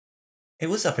Hey,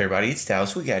 what's up everybody? It's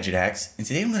Taos with Gadget Hacks, and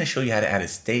today I'm going to show you how to add a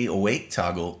stay awake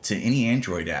toggle to any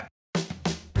Android app.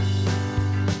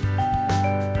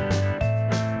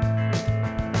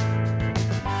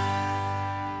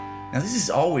 Now this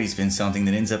has always been something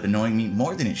that ends up annoying me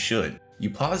more than it should. You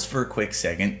pause for a quick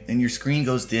second, then your screen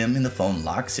goes dim and the phone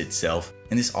locks itself,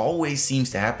 and this always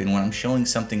seems to happen when I'm showing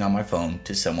something on my phone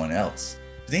to someone else.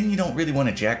 Then you don't really want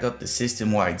to jack up the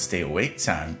system-wide stay awake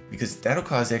time because that'll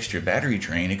cause extra battery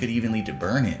drain and could even lead to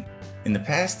burn-in. In the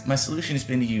past, my solution has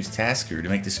been to use Tasker to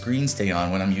make the screen stay on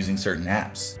when I'm using certain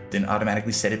apps, then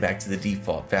automatically set it back to the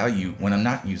default value when I'm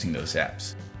not using those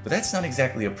apps. But that's not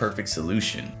exactly a perfect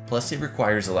solution, plus it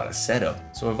requires a lot of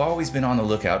setup, so I've always been on the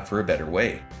lookout for a better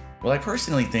way. Well, I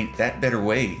personally think that better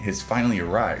way has finally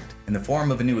arrived in the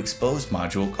form of a new Xposed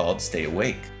module called Stay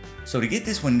Awake. So to get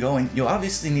this one going, you'll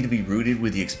obviously need to be rooted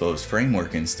with the Xposed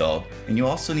framework installed, and you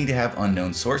also need to have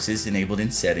unknown sources enabled in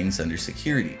settings under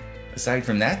security. Aside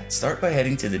from that, start by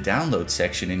heading to the download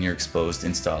section in your Xposed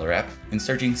installer app and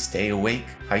searching Stay Awake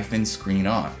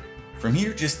 -Screen On. From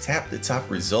here, just tap the top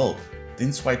result,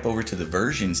 then swipe over to the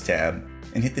Versions tab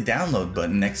and hit the download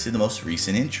button next to the most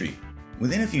recent entry.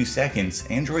 Within a few seconds,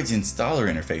 Android's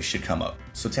installer interface should come up,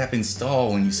 so tap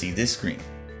Install when you see this screen.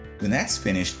 When that's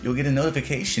finished, you'll get a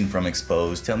notification from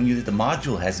Xposed telling you that the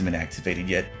module hasn't been activated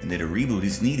yet and that a reboot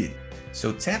is needed.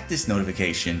 So tap this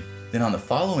notification, then on the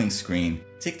following screen,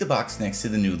 tick the box next to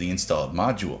the newly installed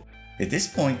module. At this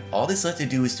point, all that's left to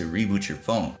do is to reboot your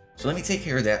phone. So let me take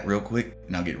care of that real quick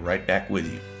and I'll get right back with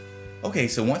you. Okay,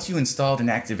 so once you installed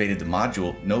and activated the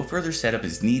module, no further setup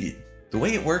is needed. The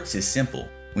way it works is simple.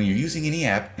 When you're using any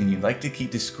app and you'd like to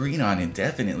keep the screen on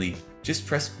indefinitely, just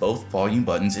press both volume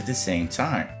buttons at the same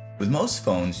time. With most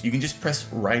phones, you can just press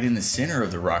right in the center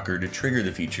of the rocker to trigger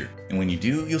the feature, and when you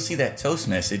do, you'll see that toast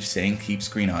message saying keep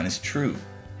screen on is true.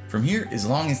 From here, as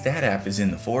long as that app is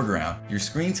in the foreground, your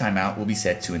screen timeout will be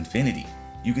set to infinity.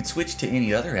 You could switch to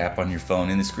any other app on your phone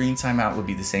and the screen timeout would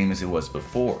be the same as it was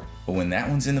before, but when that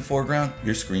one's in the foreground,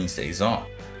 your screen stays on.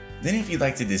 Then if you'd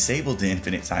like to disable the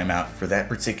infinite timeout for that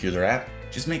particular app,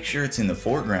 just make sure it's in the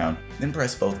foreground, then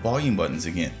press both volume buttons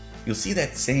again. You'll see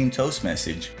that same toast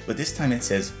message, but this time it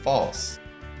says false.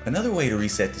 Another way to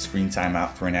reset the screen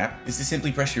timeout for an app is to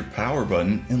simply press your power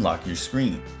button and lock your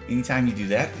screen. Anytime you do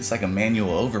that, it's like a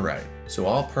manual override, so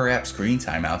all per app screen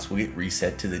timeouts will get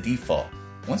reset to the default.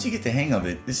 Once you get the hang of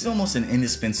it, this is almost an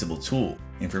indispensable tool,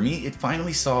 and for me, it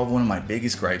finally solved one of my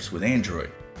biggest gripes with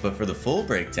Android. But for the full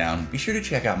breakdown, be sure to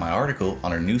check out my article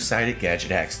on our new site at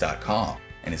GadgetHacks.com.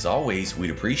 And as always, we'd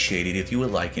appreciate it if you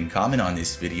would like and comment on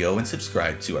this video and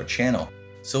subscribe to our channel.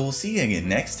 So we'll see you again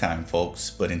next time, folks,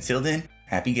 but until then,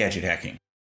 happy gadget hacking.